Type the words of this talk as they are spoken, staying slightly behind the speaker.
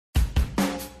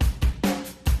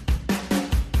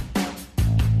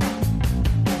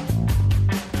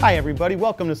Hi everybody,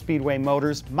 welcome to Speedway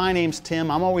Motors. My name's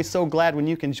Tim. I'm always so glad when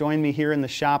you can join me here in the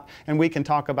shop and we can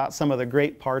talk about some of the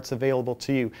great parts available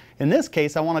to you. In this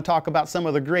case, I want to talk about some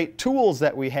of the great tools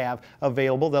that we have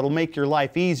available that'll make your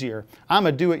life easier. I'm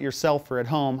a do-it-yourselfer at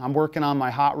home. I'm working on my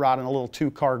hot rod in a little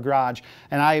two-car garage,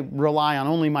 and I rely on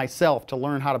only myself to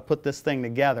learn how to put this thing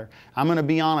together. I'm going to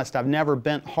be honest, I've never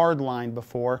bent hardline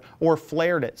before or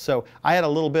flared it, so I had a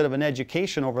little bit of an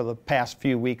education over the past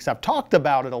few weeks. I've talked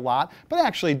about it a lot, but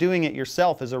actually doing it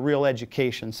yourself is a real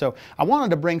education. So I wanted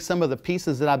to bring some of the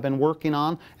pieces that I've been working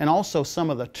on and also some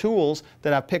of the tools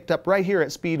that I've picked up right here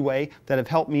at Speedway that have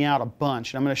helped me out a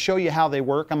bunch. And I'm going to show you how they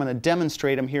work. I'm going to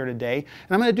demonstrate them here today.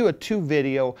 And I'm going to do a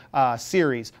two-video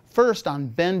series. First on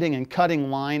bending and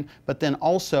cutting line, but then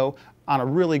also on a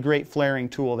really great flaring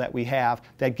tool that we have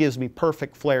that gives me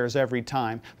perfect flares every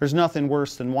time. There's nothing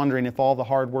worse than wondering if all the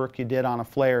hard work you did on a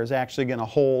flare is actually going to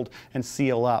hold and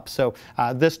seal up. So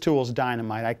this tool is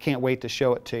dynamite. I can't wait to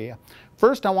show it to you.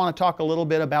 First, I want to talk a little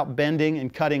bit about bending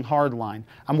and cutting hardline.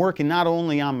 I'm working not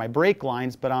only on my brake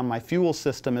lines, but on my fuel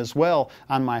system as well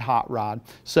on my hot rod.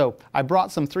 So I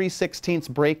brought some 3/16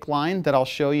 brake line that I'll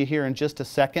show you here in just a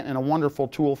second, and a wonderful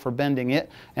tool for bending it.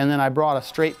 And then I brought a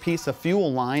straight piece of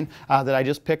fuel line that I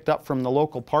just picked up from the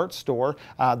local parts store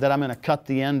that I'm going to cut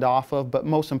the end off of, but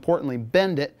most importantly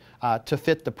bend it to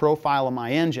fit the profile of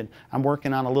my engine. I'm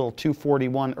working on a little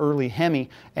 241 early Hemi,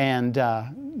 and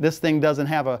this thing doesn't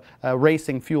have a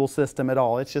racing fuel system at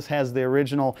all. It just has the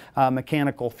original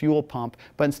mechanical fuel pump,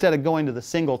 but instead of going to the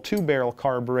single two-barrel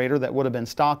carburetor that would have been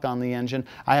stock on the engine,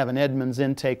 I have an Edmunds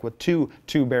intake with two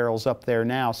barrels up there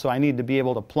now, so I need to be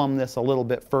able to plumb this a little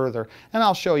bit further, and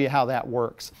I'll show you how that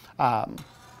works.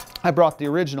 I brought the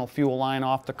original fuel line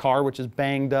off the car, which is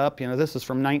banged up. You know, this is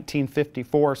from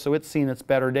 1954, so it's seen its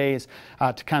better days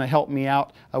to kind of help me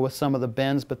out with some of the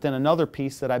bends. But then another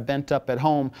piece that I bent up at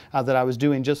home that I was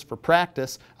doing just for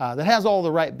practice that has all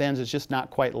the right bends, it's just not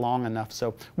quite long enough.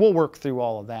 So we'll work through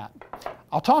all of that.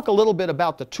 I'll talk a little bit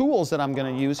about the tools that I'm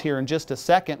going to use here in just a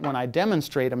second when I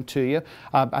demonstrate them to you.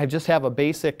 I just have a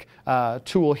basic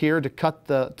tool here to cut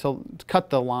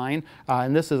the line,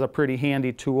 and this is a pretty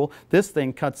handy tool. This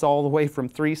thing cuts all the way from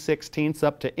 3/16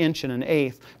 up to 1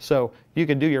 1/8, so you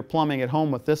can do your plumbing at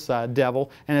home with this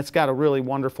devil, and it's got a really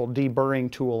wonderful de-burring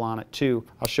tool on it too.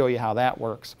 I'll show you how that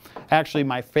works. Actually,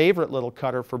 my favorite little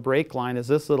cutter for brake line is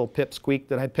this little pipsqueak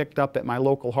that I picked up at my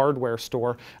local hardware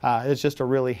store. It's just a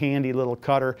really handy little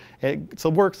cutter. It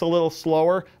works a little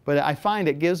slower, but I find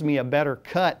it gives me a better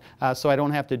cut so I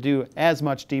don't have to do as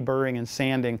much deburring and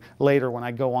sanding later when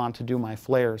I go on to do my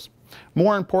flares.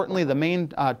 More importantly, the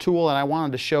main tool that I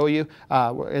wanted to show you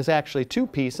is actually two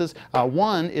pieces.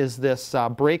 One is this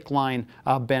brake line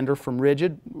bender from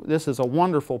Rigid. This is a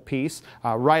wonderful piece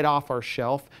right off our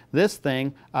shelf. This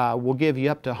thing will give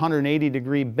you up to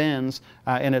 180-degree bends,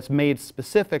 and it's made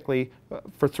specifically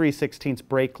for 3/16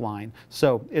 brake line.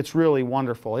 So it's really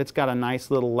wonderful. It's got a nice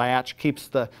little latch, keeps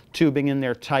the tubing in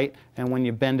there tight, and when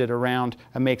you bend it around,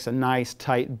 it makes a nice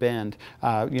tight bend.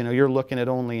 You know, you're looking at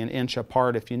only 1 inch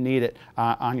apart if you need it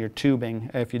on your tubing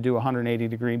if you do a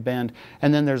 180-degree bend.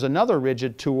 And then there's another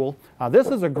Rigid tool. This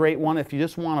is a great one if you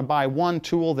just want to buy one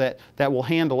tool that will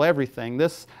handle everything.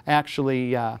 This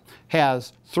actually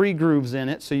has 3 grooves in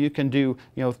it, so you can do,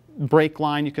 you know, brake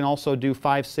line. You can also do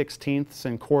 5/16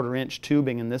 and 1/4 inch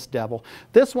tubing in this devil.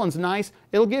 This one's nice.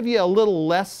 It'll give you a little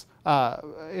less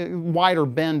wider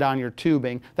bend on your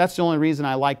tubing. That's the only reason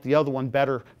I like the other one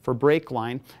better for brake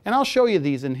line. And I'll show you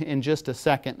these in just a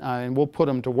second, and we'll put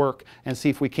them to work and see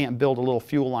if we can't build a little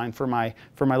fuel line for my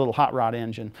little hot rod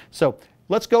engine. So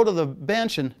let's go to the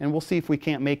bench and we'll see if we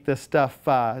can't make this stuff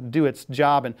do its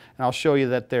job, and I'll show you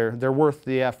that they're worth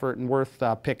the effort and worth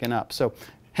picking up. So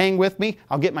hang with me.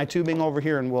 I'll get my tubing over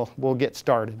here and we'll get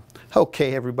started.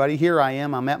 Okay everybody, here I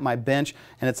am. I'm at my bench,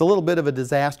 and it's a little bit of a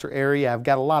disaster area. I've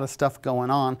got a lot of stuff going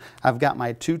on. I've got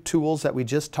my 2 tools that we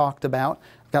just talked about.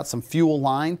 Got some fuel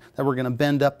line that we're going to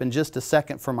bend up in just a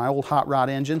second for my old hot rod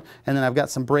engine, and then I've got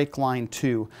some brake line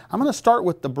too. I'm going to start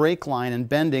with the brake line and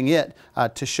bending it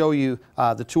to show you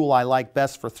the tool I like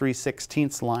best for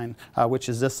 3/16 line, which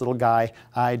is this little guy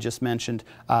I just mentioned.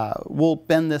 We'll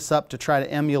bend this up to try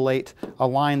to emulate a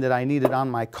line that I needed on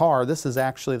my car. This is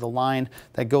actually the line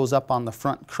that goes up on the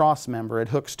front cross member. It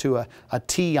hooks to a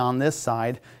T on this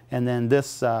side, and then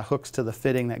this hooks to the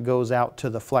fitting that goes out to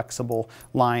the flexible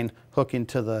line hooking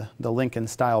to the Lincoln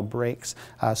style brakes.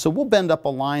 So we'll bend up a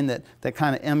line that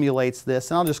kind of emulates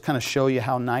this, and I'll just kind of show you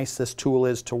how nice this tool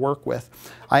is to work with.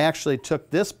 I actually took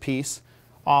this piece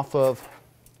off of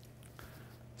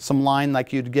some line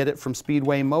like you'd get it from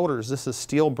Speedway motors. This is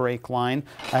steel brake line,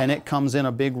 and it comes in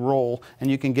a big roll, and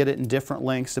you can get it in different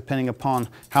lengths depending upon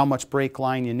how much brake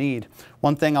line you need.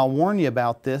 One thing I'll warn you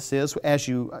about this is as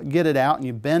you get it out and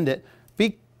you bend it,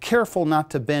 be careful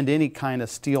not to bend any kind of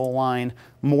steel line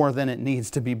more than it needs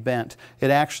to be bent.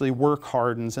 It actually work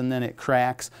hardens and then it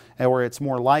cracks, or it's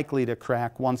more likely to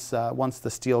crack once the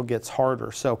steel gets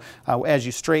harder. So as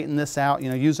you straighten this out,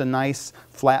 use a nice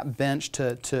flat bench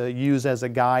to use as a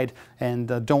guide,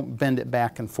 and don't bend it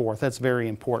back and forth. That's very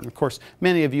important. Of course,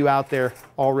 many of you out there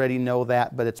already know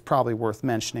that, but it's probably worth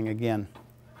mentioning again.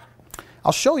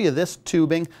 I'll show you this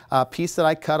tubing piece that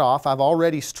I cut off. I've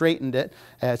already straightened it.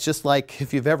 It's just like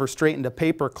if you've ever straightened a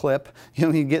paper clip,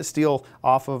 you get steel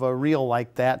off of a reel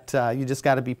like that. You just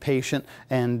got to be patient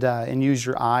and use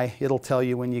your eye. It'll tell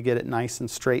you when you get it nice and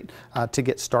straight to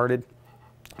get started.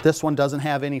 This one doesn't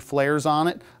have any flares on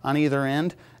it on either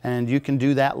end, and you can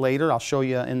do that later. I'll show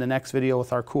you in the next video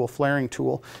with our cool flaring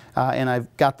tool. And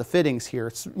I've got the fittings here.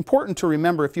 It's important to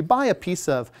remember, if you buy a piece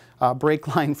of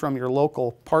brake line from your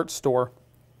local parts store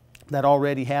that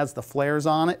already has the flares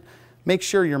on it, make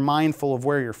sure you're mindful of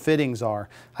where your fittings are.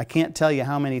 I can't tell you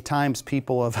how many times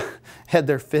people have had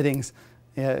their fittings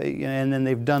and then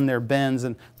they've done their bends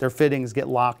and their fittings get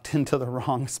locked into the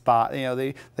wrong spot.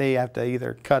 They have to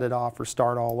either cut it off or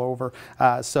start all over.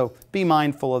 So be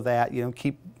mindful of that.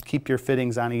 Keep your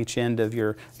fittings on each end of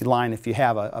your line if you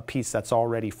have a piece that's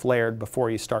already flared before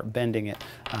you start bending it.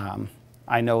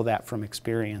 I know that from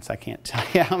experience. I can't tell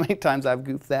you how many times I've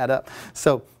goofed that up.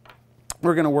 So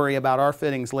we're going to worry about our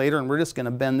fittings later, and we're just going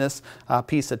to bend this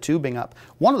piece of tubing up.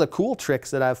 One of the cool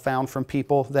tricks that I've found from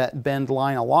people that bend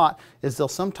line a lot is they'll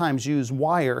sometimes use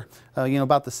wire,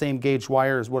 about the same gauge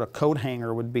wire as what a coat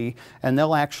hanger would be, and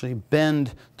they'll actually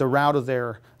bend the route of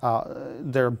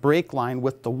their brake line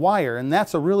with the wire, and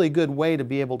that's a really good way to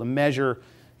be able to measure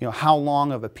how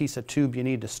long of a piece of tube you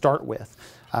need to start with.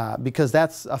 Because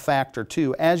that's a factor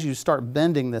too. As you start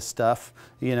bending this stuff,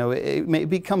 it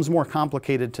becomes more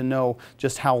complicated to know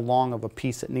just how long of a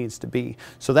piece it needs to be.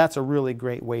 So that's a really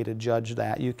great way to judge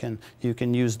that. You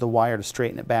can use the wire to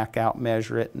straighten it back out,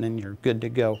 measure it, and then you're good to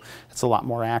go. It's a lot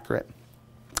more accurate.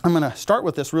 I'm going to start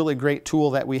with this really great tool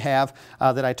that we have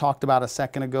that I talked about a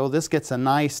second ago. This gets a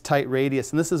nice tight radius,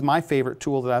 and this is my favorite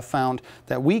tool that I've found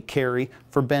that we carry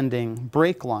for bending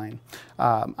brake line.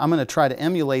 I'm going to try to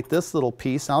emulate this little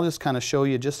piece. I'll just kind of show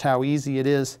you just how easy it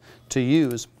is to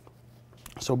use.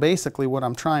 So basically what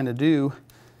I'm trying to do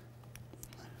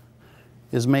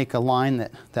is make a line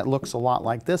that looks a lot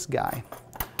like this guy.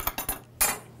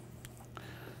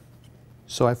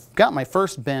 So I've got my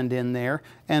first bend in there,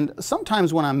 and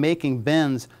sometimes when I'm making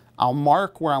bends, I'll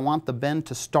mark where I want the bend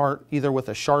to start, either with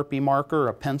a Sharpie marker or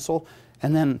a pencil,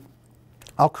 and then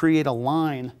I'll create a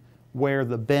line where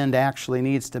the bend actually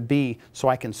needs to be so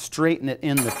I can straighten it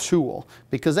in the tool,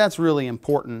 because that's really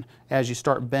important as you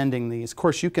start bending these. Of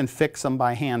course, you can fix them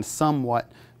by hand somewhat,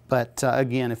 but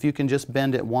again, if you can just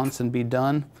bend it once and be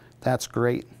done, that's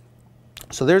great.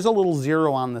 So there's a little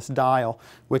 0 on this dial,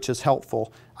 which is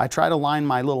helpful. I try to line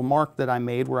my little mark that I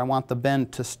made where I want the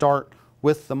bend to start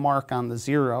with the mark on the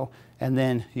 0, and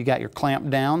then you got your clamp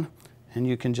down and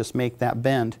you can just make that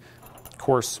bend. Of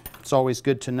course, it's always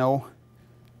good to know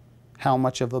how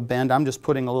much of a bend. I'm just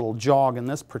putting a little jog in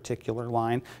this particular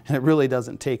line, and it really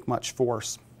doesn't take much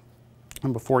force.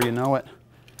 And before you know it,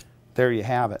 there you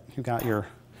have it. You got your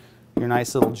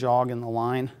nice little jog in the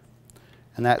line,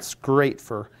 and that's great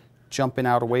for jumping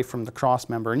out away from the cross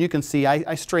member. And you can see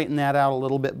I straighten that out a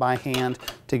little bit by hand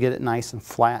to get it nice and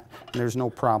flat, and there's no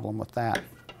problem with that.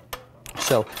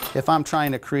 So if I'm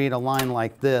trying to create a line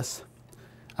like this,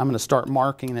 I'm going to start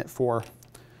marking it for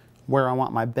where I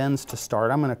want my bends to start.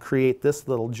 I'm going to create this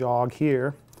little jog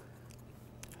here.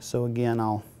 So again,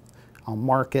 I'll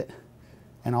mark it,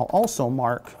 and I'll also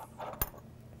mark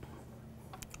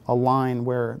a line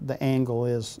where the angle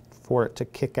is for it to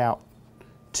kick out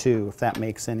to, if that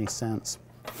makes any sense.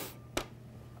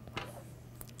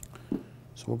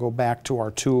 So we'll go back to our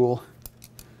tool,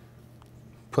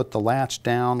 put the latch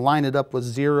down, line it up with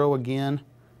 0 again.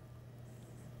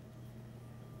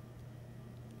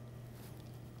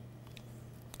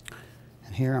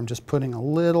 And here I'm just putting a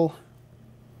little,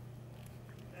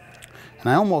 and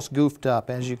I almost goofed up,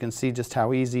 as you can see just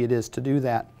how easy it is to do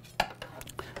that.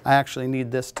 I actually need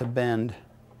this to bend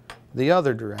the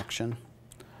other direction.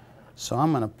 So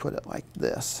I'm going to put it like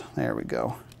this. There we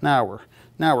go. Now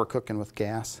we're cooking with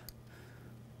gas.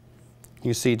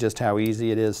 You see just how easy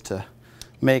it is to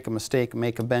make a mistake,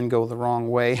 make a bend go the wrong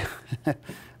way.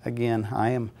 Again,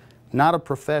 I am not a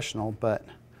professional, but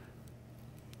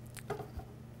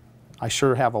I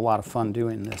sure have a lot of fun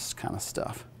doing this kind of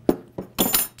stuff.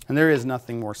 And there is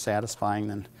nothing more satisfying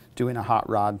than doing a hot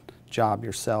rod job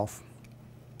yourself.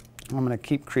 I'm going to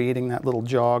keep creating that little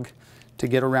jog to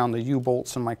get around the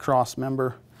U-bolts in my cross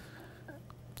member.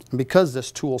 And because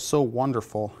this tool is so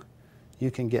wonderful,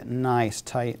 you can get nice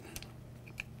tight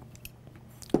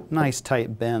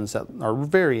bends that are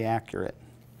very accurate.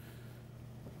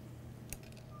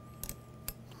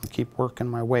 I'll keep working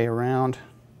my way around.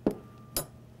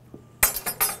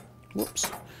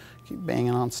 Whoops, keep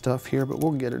banging on stuff here, but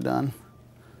we'll get it done.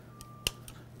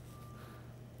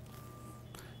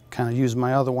 Kind of use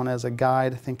my other one as a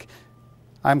guide. I think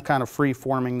I'm kind of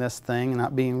free-forming this thing,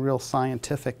 not being real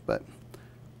scientific, but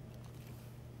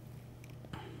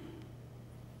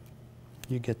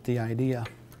you get the idea.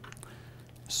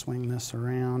 Swing this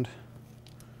around.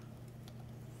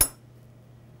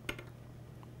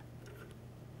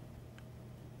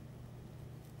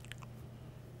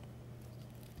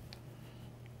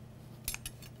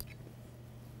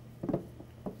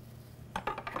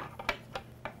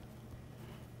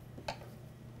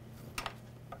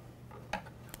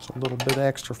 So a little bit of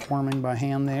extra forming by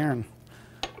hand there, and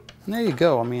there you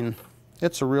go. I mean,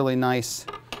 it's a really nice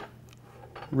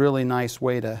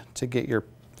way to get your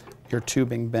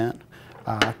tubing bent.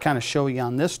 I kind of show you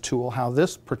on this tool how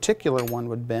this particular one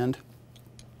would bend,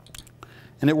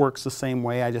 and it works the same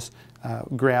way. I just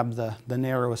grab the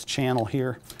narrowest channel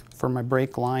here for my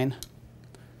brake line,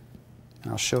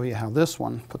 and I'll show you how this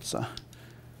one puts a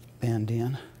bend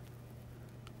in.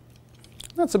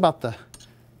 That's about the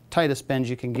tightest bend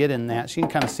you can get in that, so you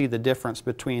can kind of see the difference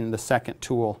between the second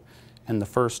tool and the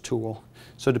first tool.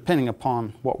 So depending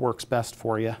upon what works best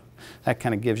for you, that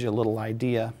kind of gives you a little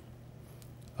idea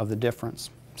of the difference.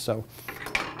 So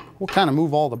we'll kind of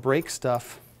move all the brake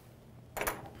stuff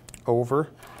over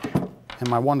and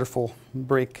my wonderful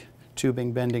brake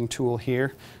tubing bending tool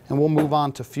here, and we'll move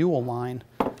on to fuel line,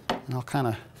 and I'll kind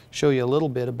of show you a little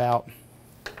bit about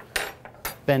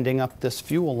bending up this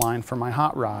fuel line for my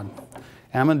hot rod.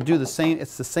 And I'm going to do the same,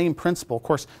 it's the same principle. Of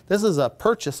course, this is a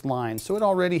purchase line, so it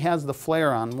already has the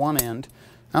flare on one end.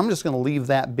 I'm just going to leave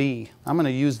that be. I'm going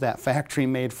to use that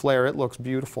factory-made flare. It looks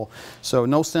beautiful. So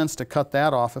no sense to cut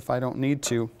that off if I don't need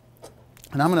to.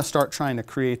 And I'm going to start trying to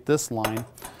create this line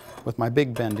with my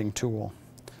big bending tool.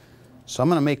 So I'm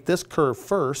going to make this curve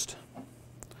first.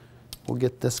 We'll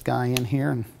get this guy in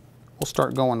here and we'll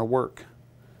start going to work.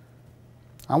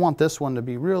 I want this one to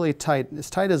be really tight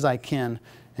as I can.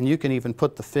 And you can even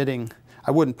put the fitting,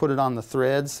 I wouldn't put it on the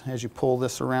threads as you pull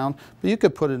this around, but you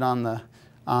could put it on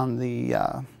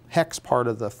the hex part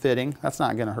of the fitting. That's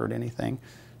not going to hurt anything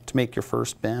to make your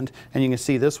first bend. And you can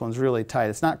see this one's really tight.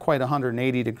 It's not quite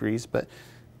 180 degrees, but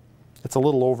it's a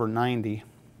little over 90.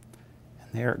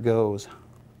 And there it goes.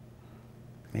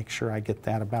 Make sure I get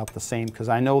that about the same, because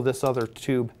I know this other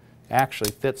tube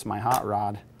actually fits my hot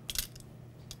rod.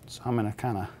 So I'm going to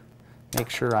kind of make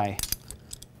sure I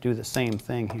do the same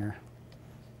thing here.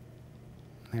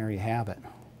 There you have it.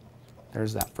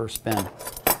 There's that first bend.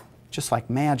 Just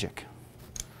like magic.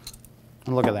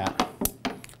 And look at that.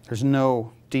 There's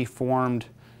no deformed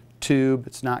tube.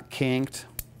 It's not kinked.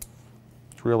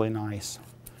 It's really nice.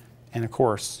 And of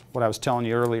course, what I was telling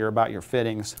you earlier about your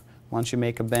fittings, once you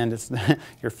make a bend, it's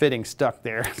your fitting stuck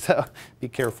there. So be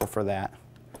careful for that.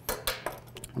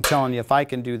 I'm telling you, if I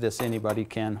can do this, anybody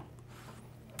can.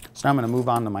 So now I'm going to move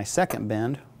on to my second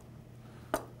bend.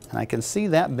 And I can see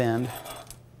that bend,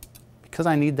 because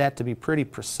I need that to be pretty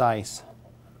precise.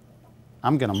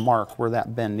 I'm going to mark where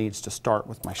that bend needs to start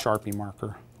with my Sharpie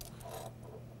marker.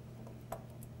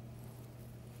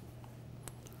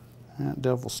 That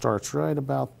devil starts right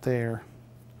about there.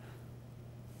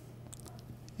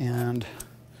 And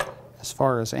as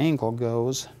far as angle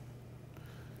goes,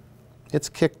 it's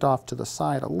kicked off to the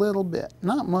side a little bit.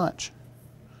 Not much,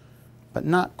 but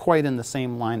not quite in the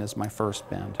same line as my first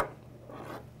bend.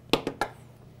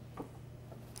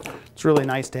 It's really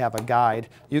nice to have a guide.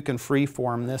 You can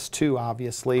freeform this too,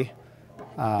 obviously,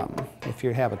 if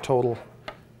you have a total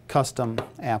custom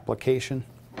application.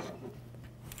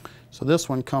 So this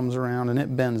one comes around and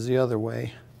it bends the other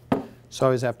way. So I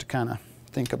always have to kind of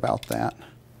think about that.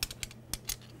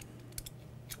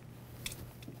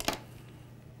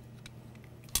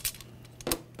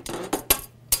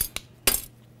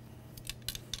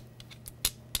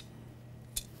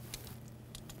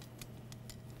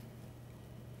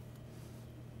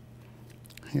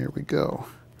 Here we go.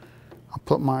 I'll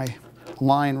put my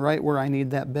line right where I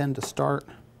need that bend to start.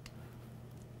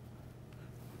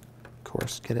 Of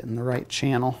course, get it in the right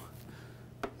channel.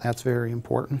 That's very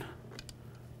important.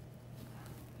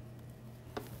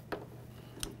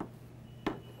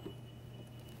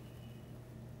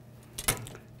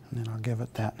 And then I'll give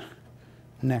it that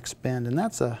next bend,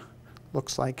 and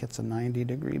looks like it's a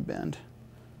 90-degree bend.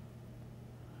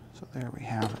 So there we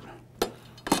have it,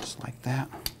 just like that.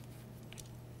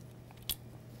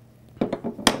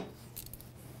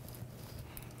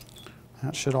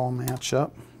 That should all match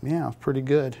up. Yeah, pretty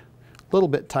good. A little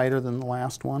bit tighter than the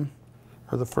last one,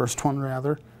 or the first one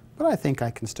rather, but I think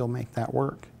I can still make that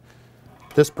work.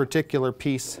 This particular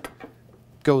piece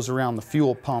goes around the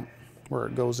fuel pump where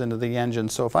it goes into the engine,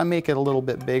 so if I make it a little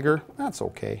bit bigger, that's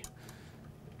okay.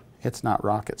 It's not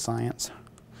rocket science.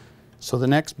 So the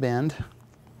next bend,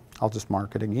 I'll just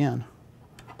mark it again.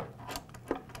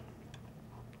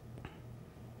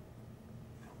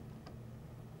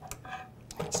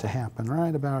 Needs to happen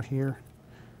right about here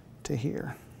to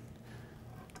here.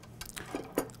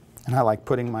 And I like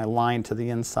putting my line to the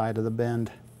inside of the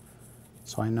bend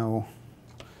so I know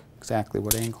exactly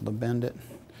what angle to bend it.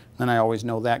 Then I always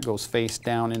know that goes face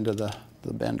down into the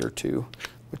bender too,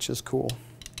 which is cool.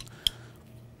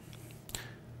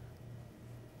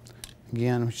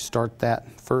 Again, we start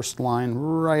that first line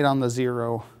right on the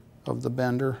 0 of the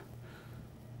bender.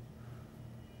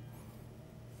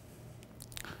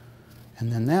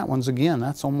 And then that one's, again,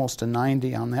 that's almost a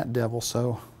 90 on that devil,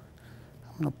 so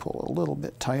I'm going to pull it a little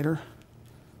bit tighter.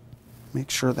 Make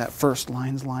sure that first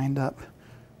line's lined up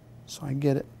so I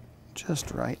get it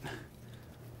just right.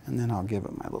 And then I'll give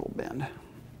it my little bend.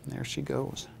 And there she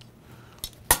goes.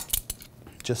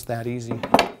 Just that easy.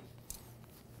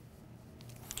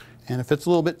 And if it's a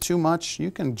little bit too much, you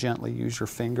can gently use your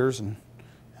fingers and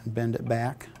bend it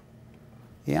back.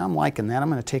 Yeah, I'm liking that. I'm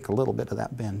going to take a little bit of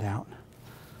that bend out.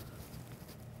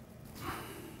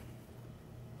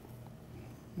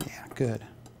 Yeah, good.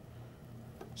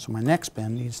 So my next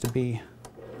bend needs to be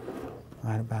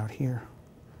right about here.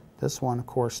 This one, of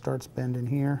course, starts bending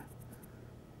here,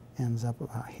 ends up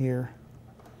about here.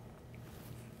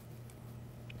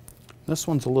 This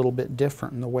one's a little bit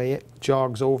different in the way it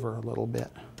jogs over a little bit.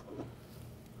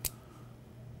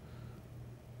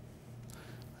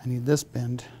 I need this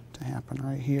bend to happen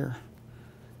right here.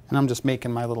 And I'm just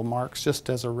making my little marks just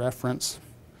as a reference.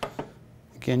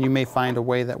 Again, you may find a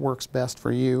way that works best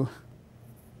for you.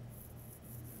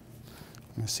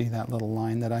 You see that little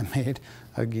line that I made?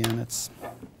 Again, it's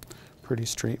pretty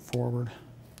straightforward.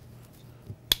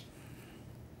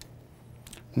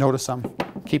 Notice I'm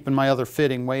keeping my other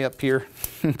fitting way up here.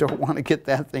 Don't want to get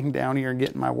that thing down here and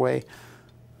get in my way.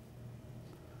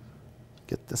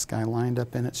 Get this guy lined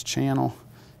up in its channel.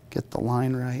 Get the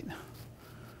line right.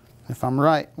 If I'm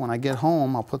right, when I get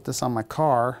home, I'll put this on my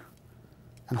car,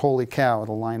 and holy cow,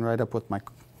 it'll line right up with my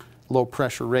low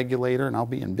pressure regulator, and I'll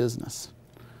be in business.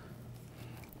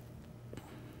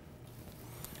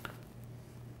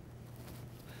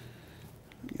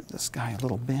 Give this guy a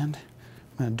little bend.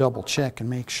 I'm going to double check and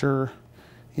make sure.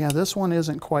 Yeah, this one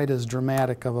isn't quite as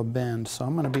dramatic of a bend, so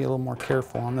I'm going to be a little more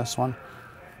careful on this one.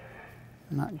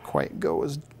 Not quite go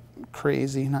as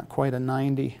crazy, not quite a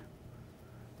 90.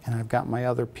 And I've got my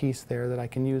other piece there that I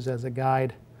can use as a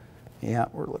guide. Yeah,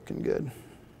 we're looking good.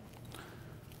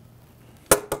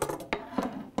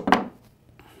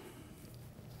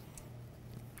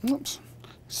 Oops.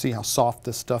 See how soft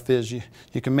this stuff is.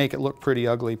 You can make it look pretty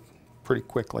ugly pretty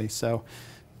quickly, so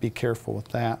be careful with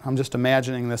that. I'm just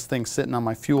imagining this thing sitting on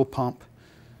my fuel pump.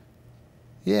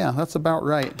 Yeah, that's about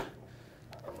right.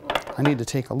 I need to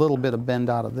take a little bit of bend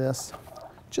out of this.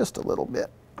 Just a little bit.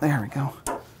 There we go.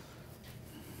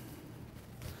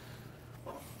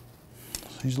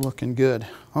 He's looking good.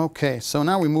 Okay, so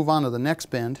now we move on to the next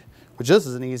bend, which this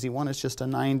is an easy one. It's just a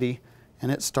 90,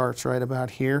 and it starts right about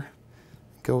here,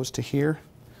 goes to here,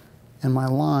 and my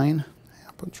line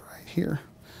happens right here.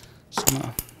 So I'm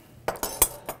going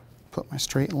to put my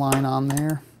straight line on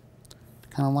there,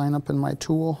 kind of line up in my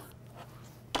tool,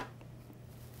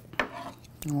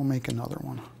 and we'll make another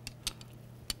one.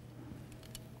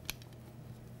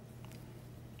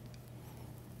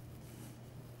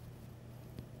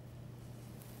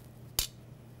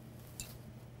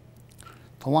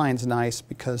 The line's nice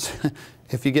because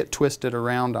if you get twisted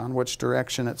around on which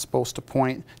direction it's supposed to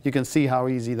point, you can see how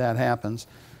easy that happens.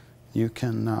 You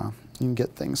can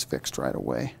get things fixed right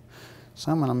away.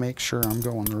 So I'm going to make sure I'm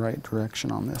going the right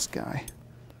direction on this guy.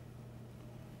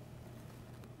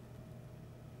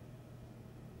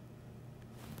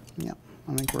 Yep,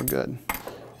 I think we're good.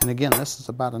 And again, this is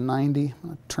about a 90. I'm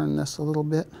going to turn this a little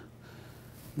bit.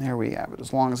 There we have it.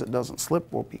 As long as it doesn't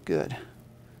slip, we'll be good.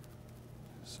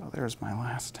 So there's my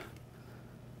last,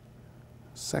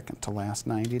 second to last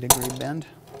 90-degree bend.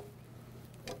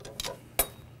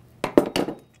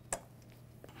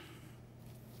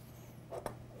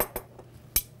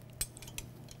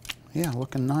 Yeah,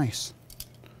 looking nice.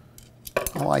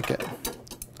 I like it.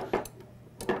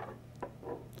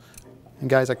 And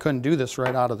guys, I couldn't do this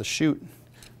right out of the chute.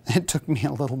 It took me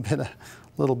a little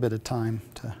bit of time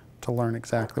to learn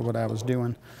exactly what I was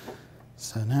doing.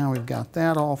 So now we've got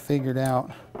that all figured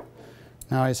out.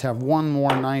 Now I just have one more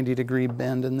 90-degree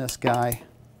bend in this guy,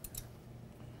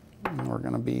 and we're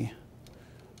gonna be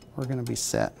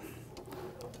set.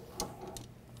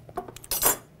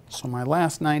 So my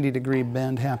last 90-degree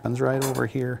bend happens right over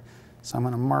here. So I'm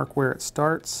gonna mark where it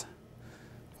starts,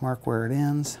 mark where it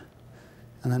ends,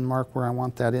 and then mark where I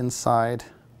want that inside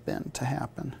bend to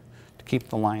happen to keep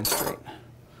the line straight.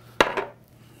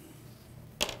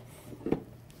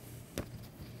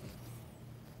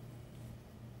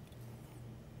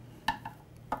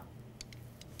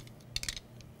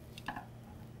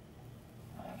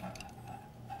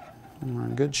 And we're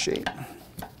in good shape.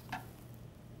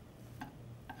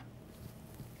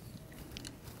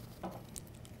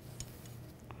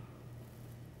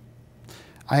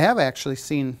 I have actually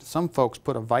seen some folks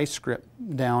put a vice grip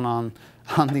down on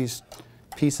these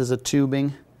pieces of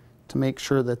tubing to make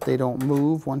sure that they don't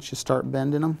move once you start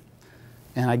bending them.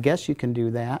 And I guess you can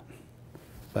do that,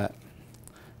 but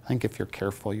I think if you're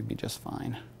careful, you'll be just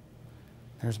fine.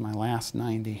 There's my last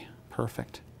 90.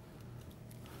 Perfect.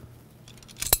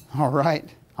 All right,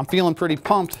 I'm feeling pretty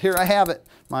pumped. Here I have it,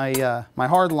 my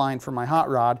hard line for my hot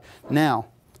rod. Now,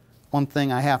 one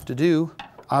thing I have to do,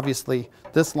 obviously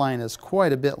this line is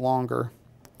quite a bit longer,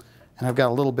 and I've got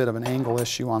a little bit of an angle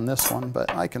issue on this one,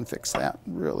 but I can fix that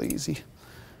real easy.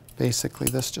 Basically,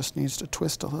 this just needs to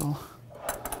twist a little.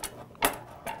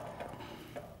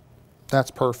 That's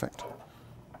perfect.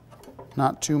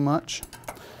 Not too much.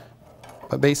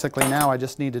 But basically now I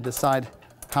just need to decide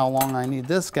how long I need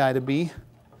this guy to be.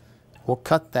 We'll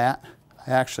cut that.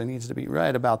 It actually needs to be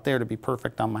right about there to be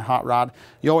perfect on my hot rod.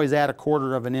 You always add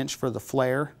 1/4 of an inch for the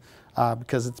flare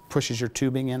because it pushes your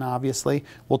tubing in, obviously.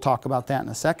 We'll talk about that in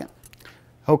a second.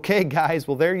 Okay guys,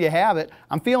 well there you have it.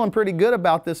 I'm feeling pretty good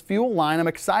about this fuel line. I'm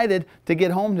excited to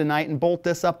get home tonight and bolt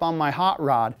this up on my hot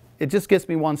rod. It just gets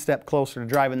me one step closer to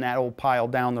driving that old pile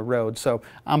down the road, so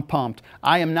I'm pumped.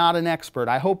 I am not an expert.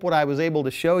 I hope what I was able to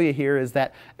show you here is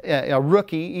that a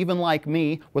rookie, even like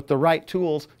me, with the right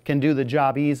tools, can do the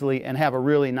job easily and have a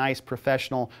really nice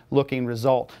professional looking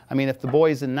result. I mean, if the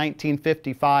boys in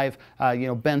 1955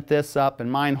 bent this up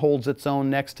and mine holds its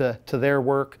own next to their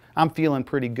work, I'm feeling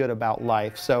pretty good about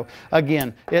life. So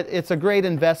again, it's a great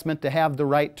investment to have the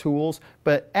right tools,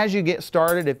 but as you get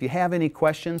started, if you have any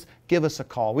questions, give us a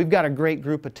call. We've got a great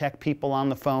group of tech people on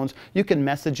the phones. You can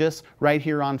message us right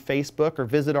here on Facebook or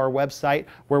visit our website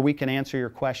where we can answer your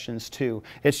questions too.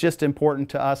 It's just important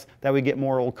to us that we get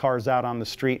more old cars out on the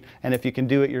street, and if you can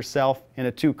do it yourself in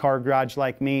a 2-car garage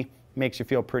like me, makes you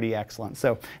feel pretty excellent.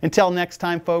 So until next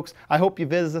time, folks, I hope you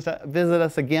visit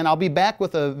us again. I'll be back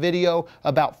with a video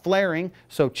about flaring,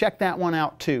 so check that one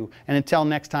out too. And until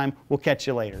next time, we'll catch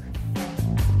you later.